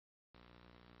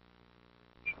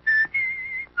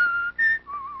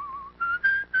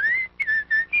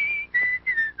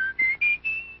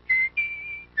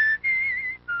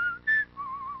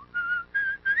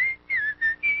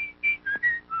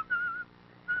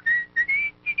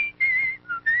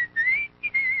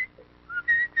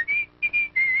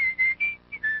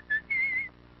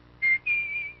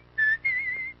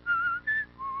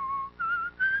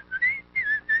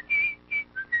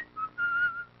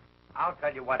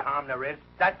tell you what harm there is.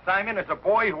 That Simon is a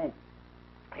boy who...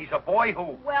 He's a boy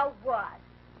who... Well, what?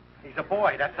 He's a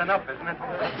boy. That's enough, isn't it?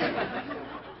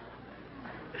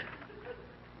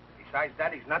 Besides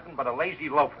that, he's nothing but a lazy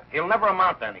loafer. He'll never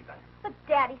amount to anything. But,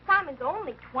 Daddy, Simon's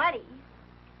only 20.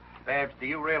 Babs, do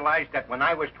you realize that when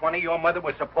I was 20, your mother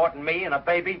was supporting me and a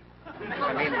baby?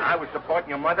 I mean, I was supporting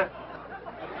your mother?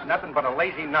 Nothing but a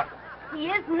lazy nothing. He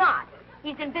is not.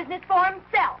 He's in business for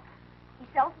himself. He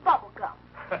sells bubble gum.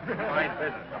 Fine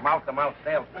business, a mouth-to-mouth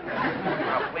salesman.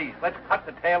 Now, please, let's cut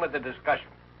the tail of the discussion.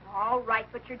 All right,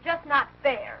 but you're just not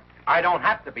fair. I don't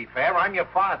have to be fair. I'm your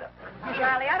father.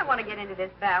 Charlie, I don't want to get into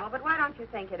this battle, but why don't you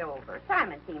think it over?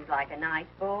 Simon seems like a nice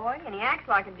boy, and he acts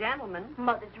like a gentleman.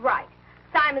 Mother's right.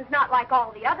 Simon's not like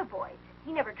all the other boys.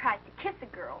 He never tries to kiss a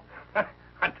girl.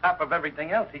 On top of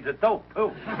everything else, he's a dope,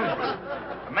 too.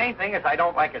 The main thing is I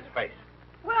don't like his face.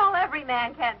 Well, every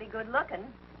man can't be good looking.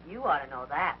 You ought to know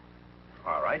that.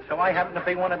 All right, so I happen to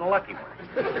be one of the lucky ones.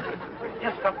 There's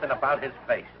just something about his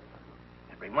face.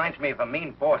 It reminds me of a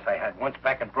mean boss I had once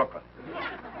back in Brooklyn.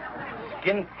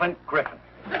 Skinflint Griffin.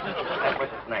 That was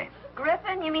his name.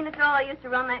 Griffin? You mean the fellow used to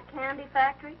run that candy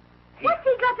factory? What's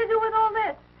he got to do with all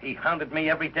this? He hounded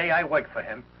me every day I worked for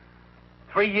him.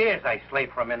 3 years I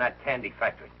slaved for him in that candy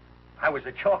factory. I was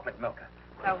a chocolate milker.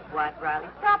 So what, Riley?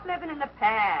 Stop living in the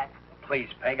past. Please,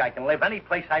 Peg, I can live any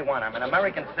place I want. I'm an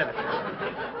American citizen.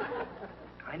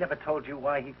 I never told you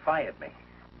why he fired me.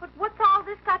 But what's all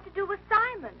this got to do with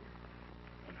Simon?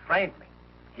 He framed me.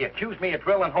 He accused me of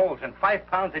drilling holes in 5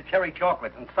 pounds of cherry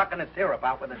chocolates and sucking the syrup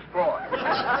out with a straw.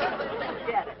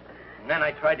 Get it. And then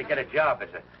I tried to get a job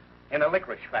in a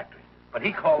licorice factory. But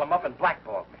he called him up and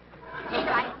blackballed me.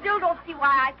 I still don't see why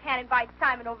I can't invite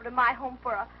Simon over to my home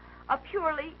for a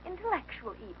purely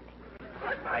intellectual evening.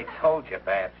 I told you,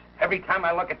 Babs. Every time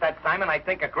I look at that Simon, I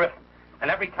think of Griffin. And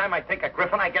every time I think of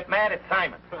Griffin, I get mad at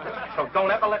Simon. So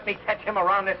don't ever let me catch him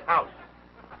around this house.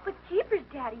 But jeepers,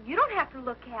 Daddy, you don't have to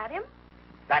look at him.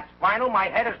 That's final. My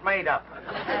head is made up.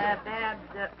 Babs,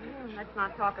 let's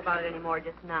not talk about it anymore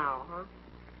just now, huh?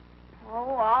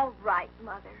 Oh, all right,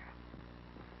 Mother.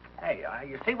 Hey,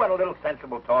 you see what a little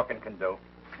sensible talking can do?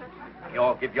 You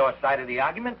all give your side of the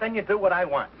argument, then you do what I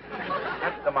want.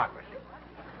 That's democracy.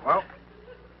 Well,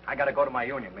 I gotta go to my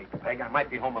union meeting, Peg. I might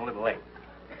be home a little late.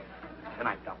 Good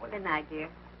night, Dublin. Good night, dear.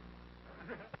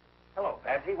 Hello,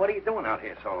 Patsy. What are you doing out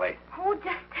here so late? Oh,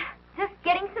 just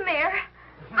getting some air.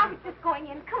 I was just going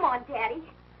in. Come on, Daddy.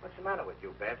 What's the matter with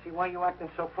you, Babsy? Why are you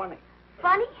acting so funny?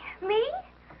 Funny? Me?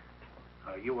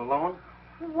 Are you alone?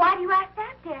 Why do you ask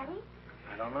that, Daddy?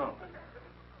 I don't know.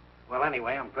 Well,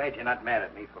 anyway, I'm glad you're not mad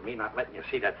at me for me not letting you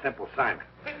see that simple Simon.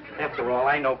 After all,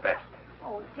 I know best.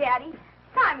 Oh, Daddy,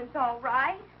 Simon's all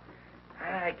right.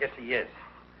 I guess he is.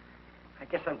 I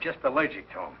guess I'm just allergic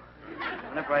to him.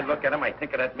 Whenever I look at him, I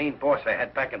think of that mean boss I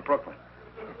had back in Brooklyn.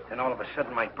 Then all of a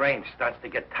sudden, my brain starts to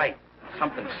get tight.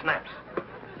 Something snaps.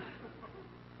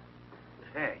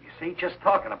 There, you see, just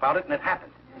talking about it, and it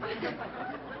happened.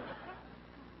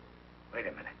 Wait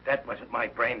a minute. That wasn't my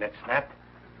brain that snapped.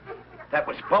 That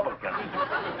was bubble gum.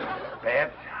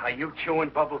 Babs, are you chewing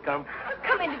bubble gum?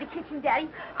 Come into the kitchen, Daddy.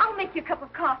 I'll make you a cup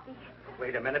of coffee.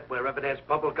 Wait a minute. Wherever there's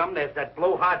bubble gum, there's that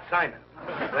blowhard Simon.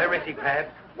 Where is he, Babs?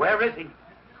 Where is he?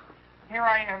 Here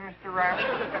I am, Mr. Riley,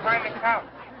 behind the couch.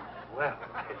 Well,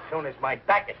 as soon as my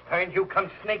back is turned, you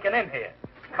come sneaking in here.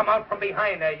 Come out from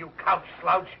behind there, you couch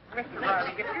slouch. Mr.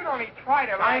 Riley, if you'd only try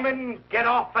to... Simon, get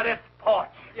off of this porch.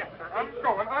 Yes, sir. I'm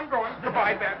going.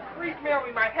 Goodbye, Babs. Please mail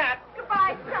me my hat.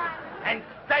 Goodbye, son. And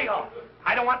stay off.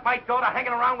 I don't want my daughter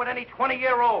hanging around with any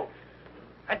 20-year-olds.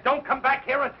 And don't come back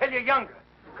here until you're younger.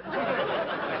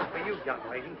 As for you, young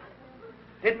lady,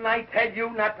 didn't I tell you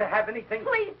not to have anything...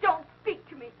 Please don't speak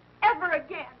to me ever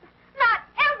again. Not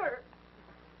ever.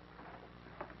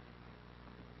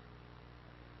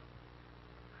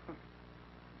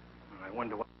 I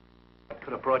wonder what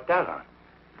could have brought that on.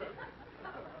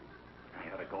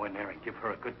 I ought to go in there and give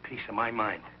her a good piece of my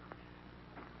mind.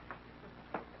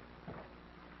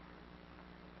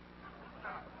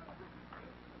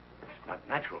 It's not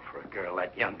natural for a girl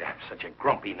that young to have such a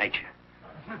grumpy nature.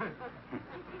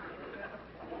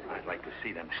 I'd like to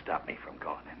see them stop me from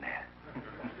going in there.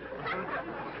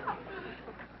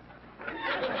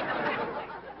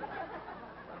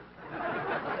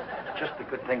 Just a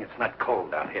good thing it's not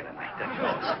cold out here tonight, that's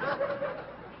all.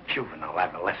 Juvenile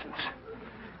adolescence.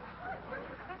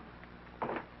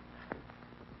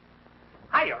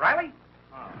 Hiya, Riley.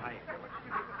 Oh, hiya.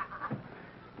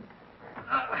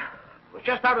 Was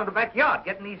just out in the backyard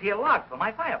getting these here logs for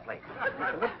my fireplace.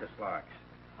 Eucalyptus logs.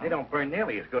 They don't burn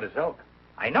nearly as good as oak.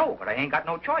 I know, but I ain't got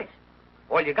no choice.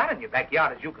 All you got in your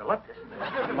backyard is eucalyptus.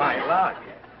 My logs.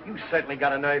 You certainly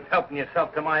got a nerve helping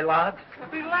yourself to my logs.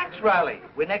 Relax, Riley.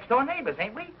 We're next door neighbors,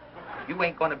 ain't we? You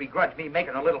ain't going to begrudge me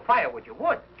making a little fire with your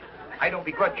wood. I don't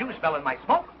begrudge you smelling my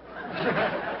smoke. Oh,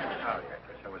 yeah,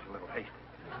 Chris, I was a little hasty.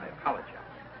 I apologize.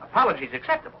 Apologies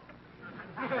acceptable.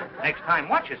 Next time,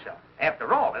 watch yourself.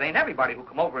 After all, it ain't everybody who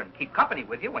come over and keep company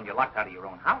with you when you're locked out of your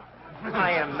own house.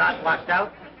 I am not locked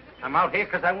out. I'm out here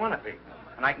because I want to be.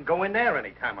 And I can go in there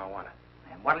anytime I want to.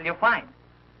 And what'll you find?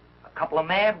 A couple of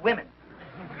mad women.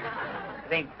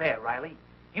 It ain't fair, Riley.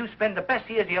 You spend the best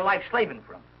years of your life slaving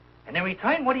for them. And in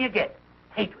return, what do you get?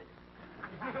 Hatred.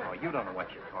 Oh, you don't know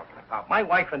what you're talking about. My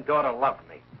wife and daughter love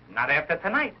me. Not after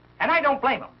tonight. And I don't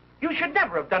blame them. You should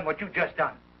never have done what you just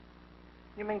done.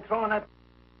 You mean throwing that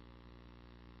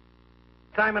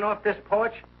Simon off this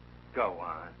porch? Go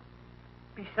on.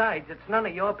 Besides, it's none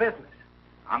of your business.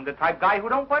 I'm the type guy who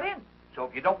don't butt in. So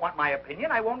if you don't want my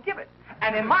opinion, I won't give it.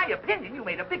 And in my opinion, you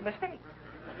made a big mistake.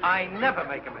 I never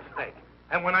make a mistake.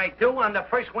 And when I do, I'm the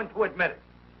first one to admit it.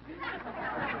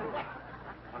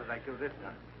 What did I do this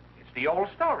time? It's the old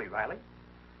story, Riley.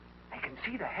 I can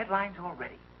see the headlines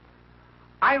already.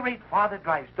 Irate father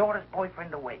drives daughter's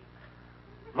boyfriend away.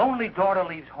 Lonely daughter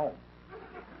leaves home.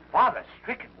 Father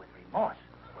stricken with remorse.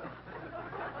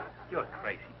 You're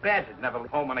crazy. Babs would never leave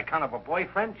home on account of a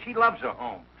boyfriend. She loves her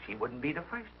home. She wouldn't be the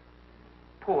first.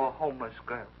 Poor homeless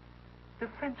girl.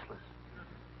 Defenseless.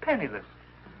 Penniless.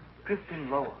 Drifting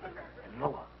lower and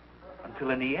lower. Until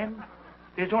in the end,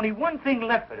 there's only one thing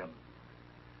left for them.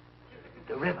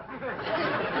 The river.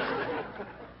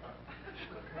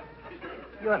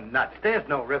 You're nuts. There's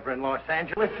no river in Los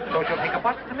Angeles. So she'll take a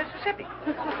bus to Mississippi.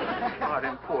 Oh,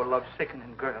 them poor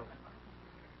love-sickening girls.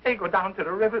 They go down to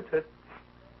the river to...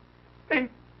 They...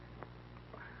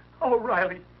 Oh,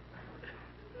 Riley.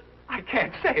 I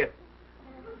can't say it.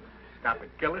 Stop it,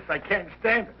 Gillis. I can't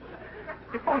stand it.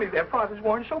 If only their fathers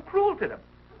weren't so cruel to them.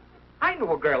 I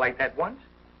knew a girl like that once.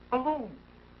 Alone.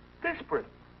 Desperate.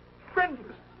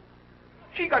 Friendless.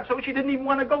 She got so she didn't even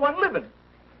want to go on living.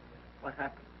 What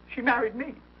happened? She married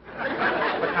me.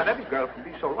 But not every girl can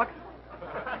be so lucky.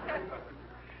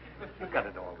 You got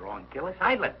it all wrong, Gillis.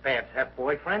 I let Babs have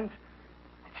boyfriends.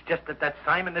 It's just that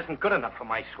Simon isn't good enough for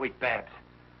my sweet Babs.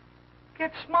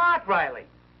 Get smart, Riley.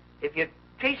 If you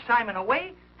chase Simon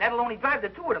away, that'll only drive the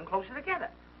two of them closer together.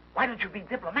 Why don't you be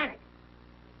diplomatic?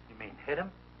 You mean hit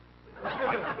him? Why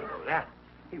would he do that?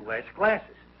 He wears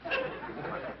glasses. He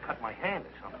must have cut my hand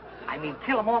or something. I mean,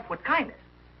 kill him off with kindness.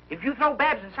 If you throw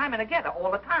Babs and Simon together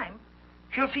all the time,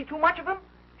 she'll see too much of him.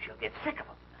 She'll get sick of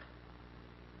him.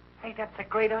 Hey, that's a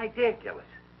great idea, Gillis.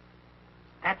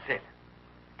 That's it.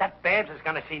 That Babs is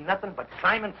going to see nothing but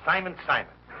Simon, Simon,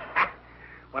 Simon.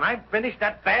 When I'm finished,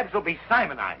 that Babs will be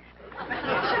Simonized.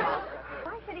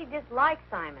 Why should he dislike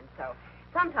Simon so?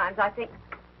 Sometimes I think...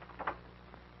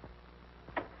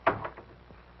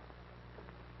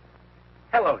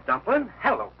 Hello, Dumplin'.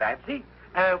 Hello, Babsy.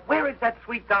 Where is that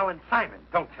sweet darling Simon?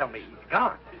 Don't tell me he's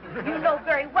gone. You know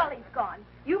very well he's gone.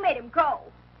 You made him go.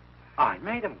 I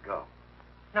made him go.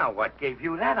 Now, what gave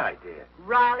you that idea?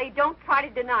 Riley, don't try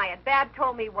to deny it. Bab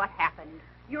told me what happened.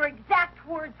 Your exact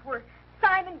words were,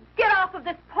 Simon, get off of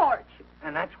this porch.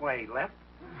 And that's why he left?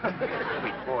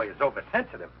 Sweet boy is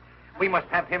oversensitive. We must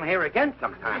have him here again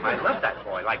sometime. I love that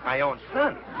boy like my own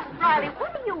son. Riley,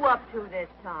 what are you up to this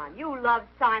time? You loved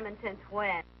Simon since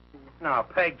when? Now,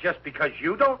 Peg, just because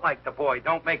you don't like the boy,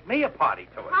 don't make me a party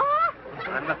to it. Huh?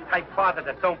 I'm the type father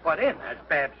that don't butt in, as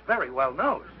Babs very well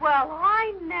knows. Well,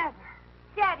 I never.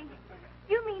 Daddy,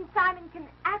 you mean Simon can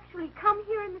actually come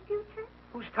here in the future?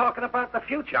 Who's talking about the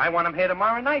future? I want him here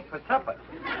tomorrow night for supper.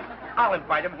 I'll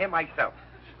invite him here myself.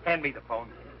 Hand me the phone.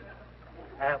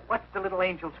 What's the little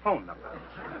angel's phone number?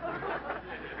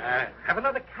 Have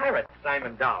another carrot,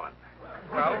 Simon darling.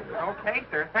 Well, okay,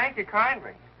 sir. Thank you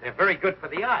kindly. They're very good for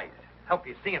the eyes. Help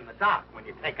you see in the dark when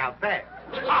you take out bags.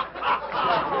 Daddy.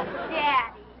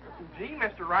 Gee,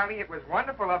 Mr. Riley, it was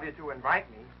wonderful of you to invite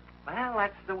me. Well,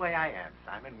 that's the way I am,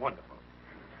 Simon. Wonderful.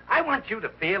 I want you to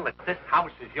feel that this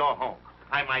house is your home.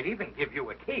 I might even give you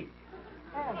a key.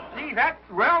 Oh, gee, that's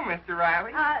swell, Mr.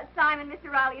 Riley. Simon,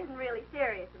 Mr. Riley isn't really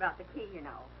serious about the key, you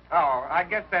know. Oh, I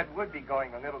guess that would be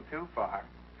going a little too far.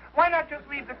 Why not just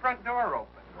leave the front door open?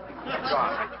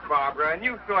 Gosh, Barbara, and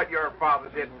you thought your father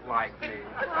didn't like me.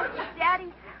 Well,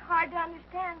 Daddy's hard to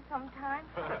understand sometimes.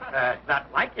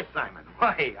 Not like you, Simon.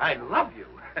 Why, I love you.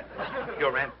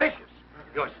 You're ambitious.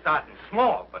 You're starting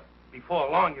small, but before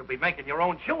long you'll be making your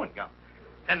own chewing gum.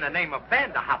 Then the name of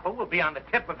Vanderhopper will be on the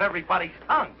tip of everybody's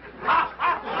tongue.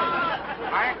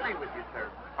 I agree with you, sir.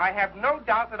 I have no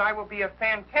doubt that I will be a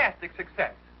fantastic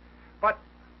success. But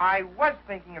I was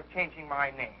thinking of changing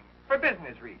my name for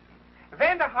business reasons.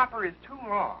 Vanderhopper is too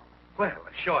long. Well,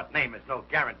 a short name is no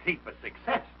guarantee for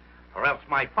success, or else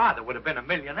my father would have been a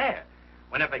millionaire.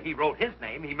 Whenever he wrote his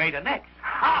name, he made an X.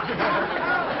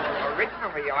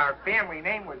 Originally, our family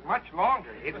name was much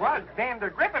longer. It was Vander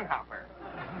Griffinhopper.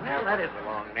 Well, that is a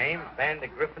long name, Vander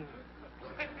Griffin.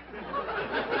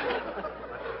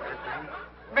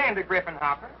 Vander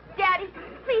Griffinhopper. Daddy,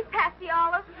 please pass the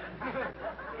olive.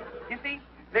 You see,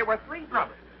 there were 3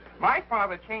 brothers. My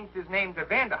father changed his name to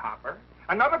Vanderhopper.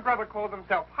 Another brother called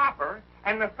himself Hopper,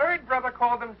 and the 3rd brother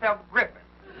called himself Griffin.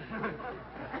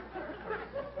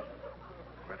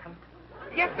 Griffin?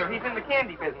 Yes, sir. He's in the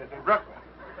candy business in Brooklyn.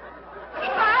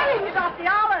 Fine, you got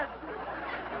the olive.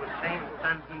 You were saying,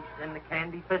 son, he's in the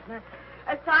candy business?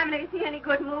 Simon, have you seen any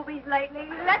good movies lately?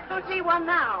 Let's go see one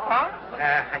now. Huh?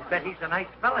 I bet he's a nice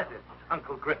fella, this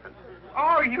Uncle Griffin.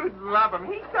 Oh, you'd love him.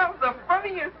 He tells the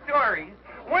funniest stories.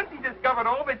 Once he discovered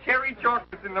all the cherry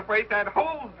chocolates in the place had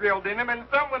holes drilled in them, and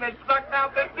someone had sucked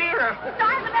out the syrup.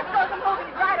 Simon, let's go to the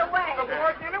movies right away.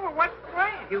 Before dinner, well, what's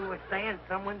playing? You were saying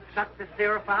someone sucked the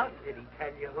syrup out? Did he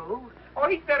tell you who? Oh,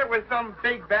 he said it was some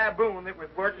big baboon that was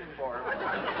working for him.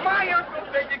 My uncle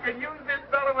said you could use this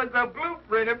fellow as a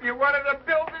blueprint if you wanted to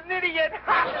build an idiot.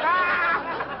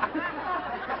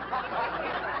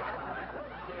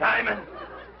 Simon,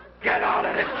 get out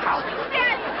of this house.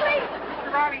 Daddy, please.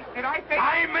 Mr. Riley, did I say...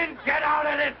 Simon, get out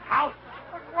of this house.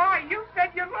 But why? You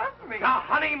said you loved me. The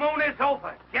honeymoon is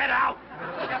over. Get out.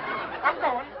 I'm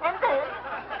going.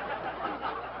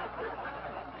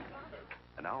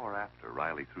 An hour after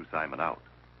Riley threw Simon out,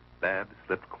 Babs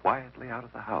slipped quietly out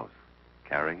of the house,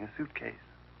 carrying a suitcase.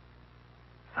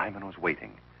 Simon was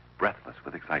waiting, breathless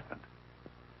with excitement.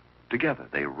 Together,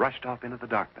 they rushed off into the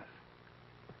darkness.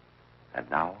 And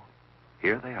now,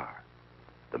 here they are.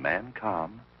 The man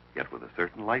calm, yet with a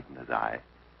certain light in his eye.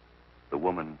 The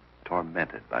woman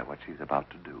tormented by what she's about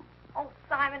to do. Oh,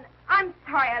 Simon, I'm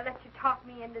sorry I let you talk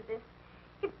me into this.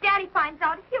 If Daddy finds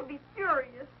out, he'll be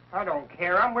furious. I don't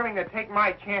care. I'm willing to take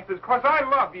my chances, 'cause I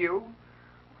love you.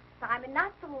 Simon,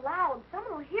 not so loud.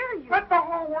 Someone will hear you. Let the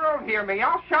whole world hear me.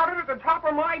 I'll shout it at the top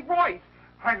of my voice.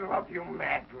 I love you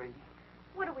madly.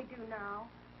 What do we do now?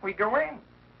 We go in.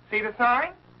 See the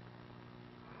sign?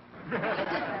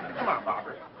 Come on,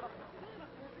 Barbara.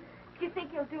 Do you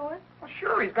think he'll do it? Well,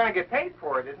 sure, he's going to get paid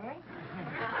for it, isn't he?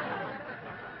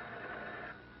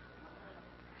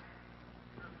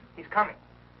 He's coming.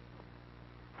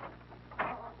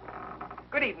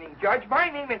 Good evening, Judge. My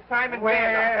name is Simon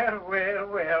Vanderhopper.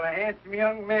 Well, a handsome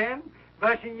young man,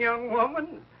 blushing young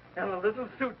woman, and a little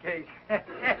suitcase.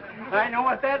 I know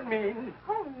what that means.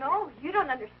 Oh, no, you don't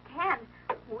understand.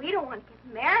 We don't want to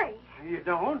get married. You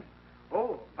don't?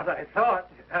 Oh, but I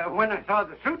thought, when I saw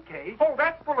the suitcase... Oh,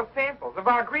 that's full of samples of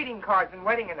our greeting cards and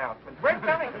wedding announcements. We're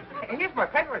selling. Here's my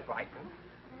peddler's license.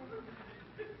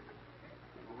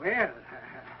 Well,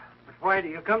 but why do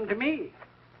you come to me?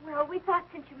 Well, we thought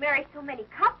since you marry so many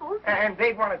couples... And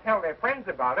they'd want to tell their friends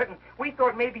about it, and we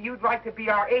thought maybe you'd like to be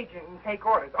our agent and take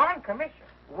orders on commission.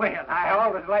 Well, I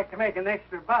always like to make an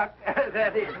extra buck.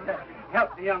 That is,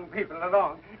 help the young people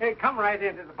along. Come right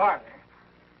into the parlor.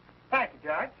 Thank you,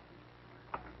 Judge.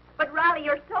 But, Riley,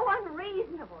 you're so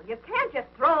unreasonable. You can't just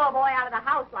throw a boy out of the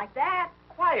house like that.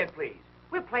 Quiet, please.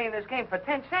 We're playing this game for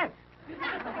 10 cents.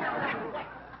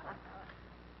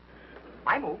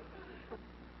 I move.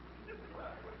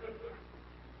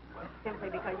 Simply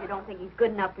because you don't think he's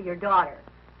good enough for your daughter.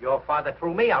 Your father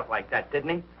threw me out like that, didn't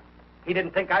he? He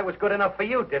didn't think I was good enough for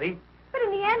you, did he? But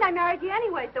in the end, I married you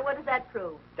anyway, so what does that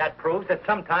prove? That proves that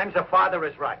sometimes a father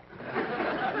is right.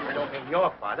 I don't mean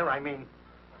your father, I mean...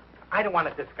 I don't want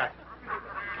to discuss it.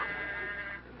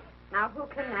 Now, who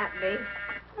can that be?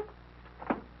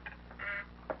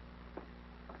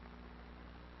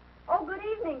 Oh, good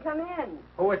evening. Come in.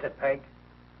 Who is it, Peg?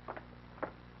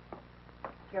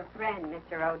 Your friend,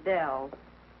 Mr. Odell.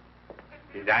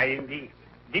 Is I indeed?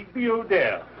 Digby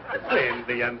Odell,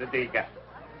 friendly undertaker.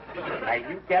 Thank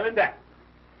you, Calendar.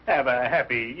 Have a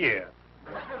happy year.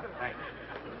 Thanks.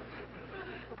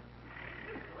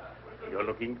 You're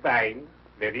looking fine.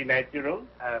 Very natural.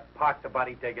 Park the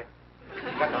body digger. You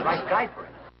got the right guy for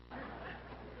it.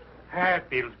 It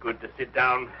feels good to sit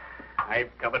down.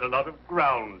 I've covered a lot of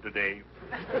ground today.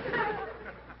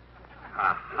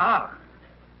 Aha.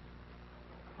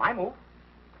 My move.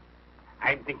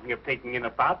 I'm thinking of taking in a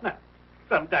partner.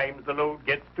 Sometimes the load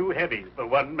gets too heavy for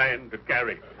one man to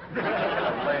carry.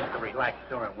 Learn to relax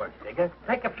during work, digger.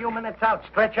 Take a few minutes out.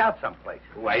 Stretch out someplace.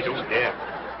 Oh, I don't dare.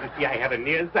 You see, I have a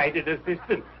nearsighted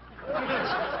assistant.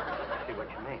 See what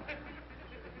you mean.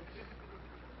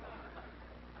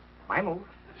 My move.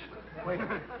 Wait.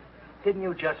 Didn't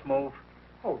you just move?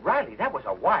 Oh, Riley, that was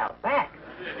a while back.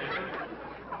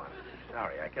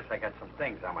 Sorry, I guess I got some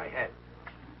things on my head.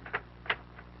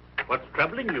 What's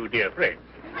troubling you, dear friend?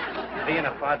 Being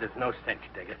a father's no cinch,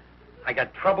 Digger. I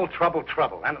got trouble,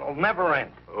 and it'll never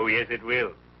end. Oh, yes, it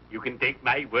will. You can take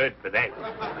my word for that.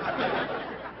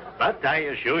 But I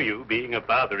assure you, being a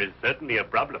father is certainly a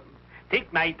problem.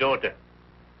 Take my daughter.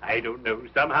 I don't know,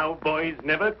 somehow boys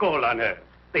never call on her.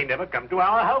 They never come to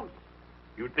our house.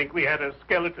 You'd think we had a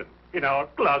skeleton in our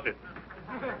closet.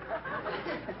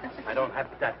 I don't have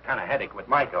that kind of headache with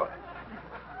my daughter.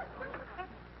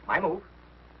 My move.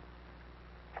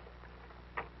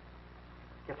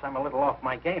 Guess I'm a little off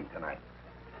my game tonight.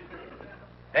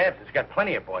 Babs has got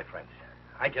plenty of boyfriends.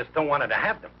 I just don't want her to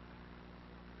have them.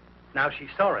 Now she's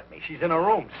sore at me. She's in her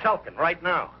room, sulking right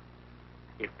now.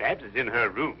 If Babs is in her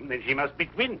room, then she must be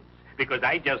twins, because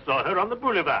I just saw her on the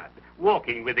boulevard,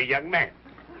 walking with a young man.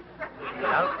 She's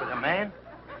out with a man?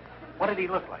 What did he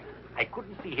look like? I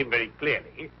couldn't see him very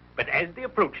clearly, but as they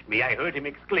approached me, I heard him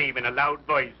exclaim in a loud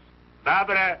voice,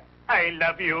 "Barbara, I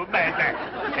love you, madly,"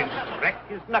 and cracked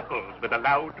his knuckles with a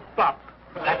loud pop.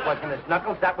 That wasn't his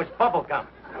knuckles, that was bubble gum.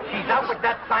 She's out with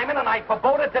that Simon, and I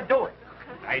forbade her to do it.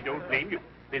 I don't blame you.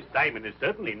 This Simon is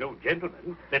certainly no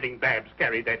gentleman, letting Babs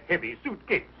carry that heavy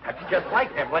suitcase. That's just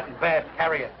like him, letting Babs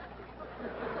carry it.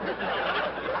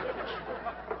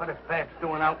 What is Babs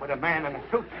doing out with a man in a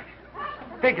suitcase?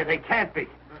 Figure they can't be.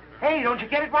 Hey, don't you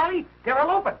get it, Riley? They're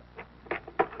all open.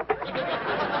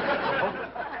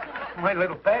 My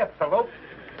little Babs all open.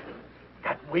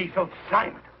 That weasel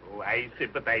Simon. Oh, I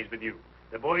sympathize with you.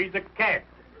 The boy's a cad.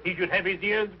 He should have his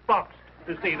ears boxed,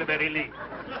 to say the very least.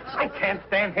 I can't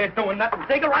stand here doing nothing.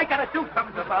 Digger, I gotta do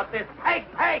something about this.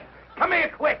 Hey, come here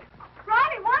quick.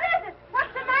 Riley, what is it?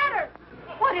 What's the matter?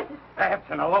 What is it? Babs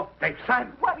and elope, Dave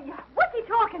Simon. What's he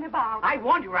talking about? I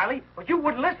warned you, Riley, but you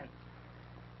wouldn't listen.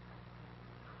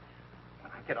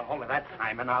 When I get a hold of that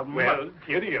Simon, I'll... Well,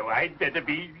 cheerio, I'd better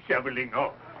be shoveling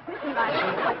off. Listen,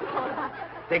 Riley, what's he talking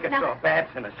about? Digger saw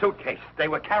Babs in a suitcase. They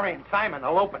were carrying Simon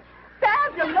eloping.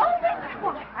 Babs eloping?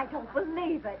 Why, I don't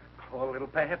believe it. Poor little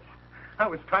Babs. I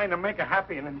was trying to make her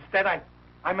happy, and instead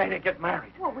I made her get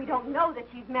married. Well, we don't know that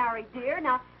she's married, dear.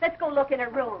 Now, let's go look in her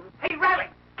room. Hey, Riley,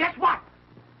 guess what?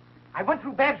 I went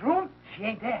through Babs' room. She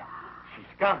ain't there. She's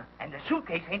gone. And the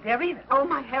suitcase ain't there either. Oh,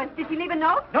 my heavens. Did she leave a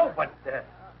note? No, but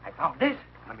I found this.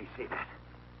 Let me see that.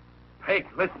 Peg,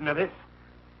 listen to this.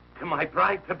 To my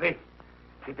bride-to-be.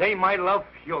 Today, my love,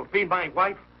 you'll be my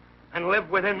wife and live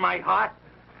within my heart.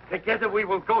 Together we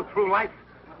will go through life,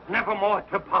 never more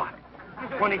to part.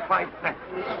 25 cents.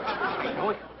 I know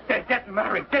it. They're getting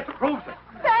married. This proves it.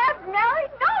 Babs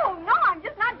married? No, I'm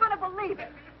just not going to believe it.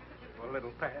 Poor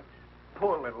little Babs.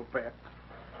 Poor little Babs.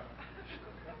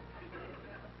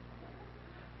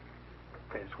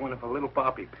 There's one of her little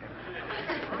bobby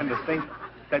pins. And the thing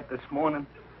said this morning,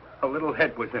 her little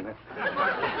head was in it.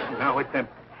 Now it's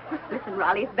empty. Listen,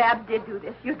 Riley, if Babs did do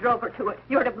this, you drove her to it.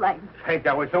 You're to blame. Peg,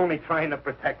 I was only trying to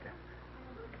protect her.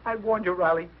 I warned you,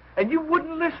 Riley, and you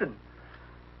wouldn't listen.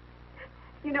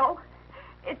 You know,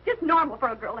 it's just normal for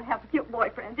a girl to have cute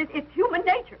boyfriends. It's human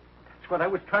nature. That's what I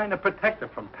was trying to protect her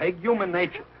from, Peg. Human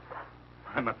nature.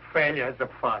 I'm a failure as a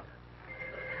father.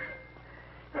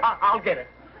 I'll get it.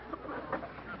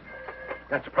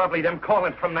 That's probably them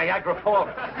calling from Niagara Falls.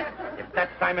 If that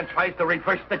Simon tries to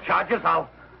reverse the charges, I'll...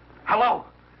 Hello?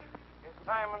 Is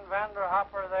Simon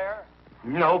Vanderhopper there?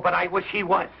 No, but I wish he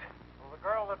was. Well, the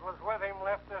girl that was with him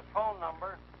left this phone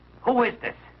number. Who is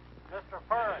this? Mr.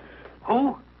 Perrin.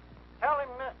 Who? Tell him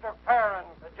Mr. Perrin,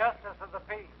 the Justice of the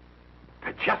Peace.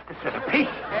 The Justice of the Peace?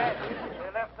 Yes,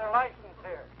 they left their license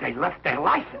here. They left their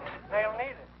license. They'll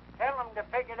need it. Tell them to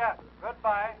pick it up.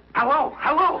 Goodbye.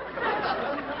 Hello?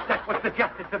 That was the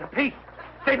Justice of the Peace.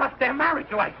 They left their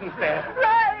marriage license there.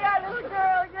 Riley, our little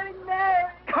girl getting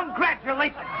married.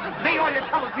 Congratulations. See all your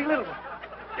troubles belittled.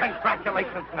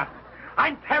 Congratulations, nothing.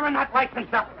 I'm tearing that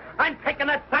license up. I'm taking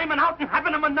that Simon out and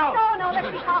having him a no. No, let's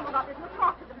be calm about this. We'll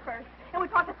talk to them first. And we'll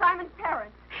talk to Simon's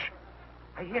parents. Shh.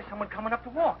 I hear someone coming up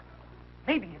to walk.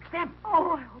 Maybe it's them.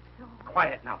 Oh, I hope so.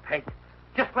 Quiet now, Peg.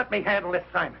 Just let me handle this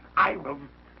Simon. I will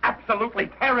absolutely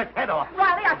tear his head off.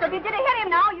 Riley, I said you didn't hit him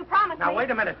now. You promised me. Now,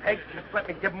 wait a minute, Peg. Just let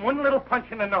me give him one little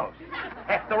punch in the nose.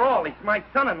 After all, he's my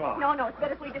son-in-law. No, it's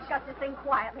better if we discuss this thing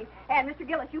quietly. And, Mr.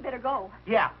 Gillis, you better go.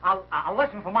 Yeah, I'll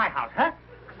listen for my house, huh?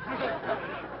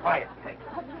 Quiet, Peg.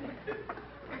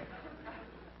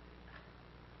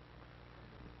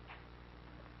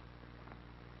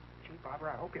 Gee,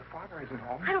 Barbara, I hope your father isn't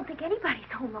home. I don't think anybody's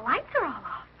home. The lights are all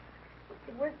off. Let's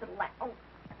see, where's the light? Oh.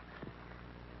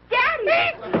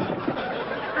 Daddy!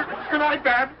 Good night,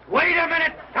 Babs. Wait a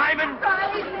minute, Simon!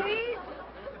 Riley, please.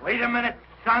 Wait a minute,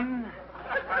 son,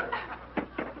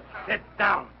 sit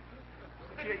down.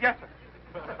 Yes,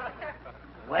 sir.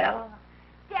 Well?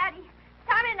 Daddy,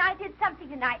 Simon and I did something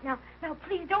tonight. Now,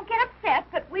 please don't get upset,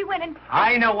 but we went and...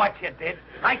 I know what you did.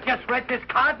 I just read this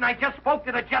card, and I just spoke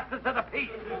to the Justice of the Peace.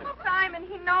 Simon,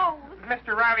 he knows.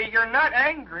 Mr. Riley, you're not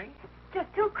angry.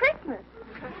 Just till Christmas.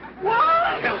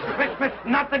 What? Till Christmas,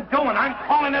 nothing doing. I'm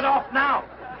calling it off now.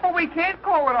 Oh, we can't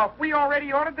call it off. We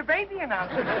already ordered the baby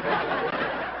announcement.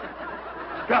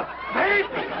 The baby?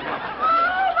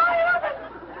 Oh, my heavens!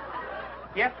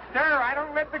 Yes, sir. I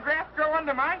don't let the grass grow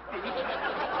under my feet.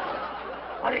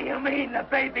 What do you mean, the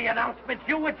baby announcement?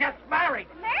 You were just married.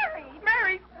 Married?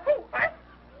 Married? Who? Us?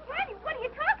 Daddy, what are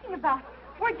you talking about?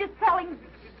 We're just selling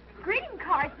greeting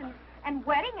cards and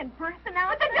wedding and birth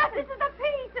announcements. But the Justice of the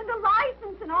Peace and the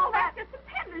license and all that. That's just a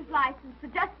peddler's license. The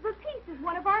Justice of the Peace is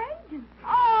one of our agents.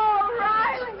 Oh,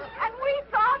 Riley. And we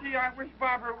thought... Gee, I wish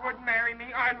Barbara would marry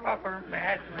me. I love her.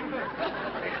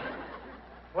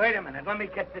 Wait a minute. Let me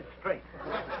get this straight.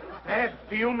 Ed,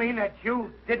 do you mean that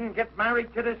you didn't get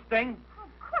married to this thing? Of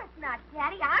course not,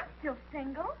 Daddy. I'm still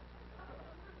single.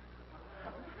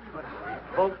 What a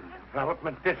revolting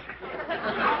development this is.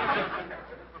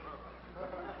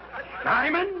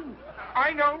 Simon?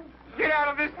 I know. Get out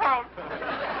of this house.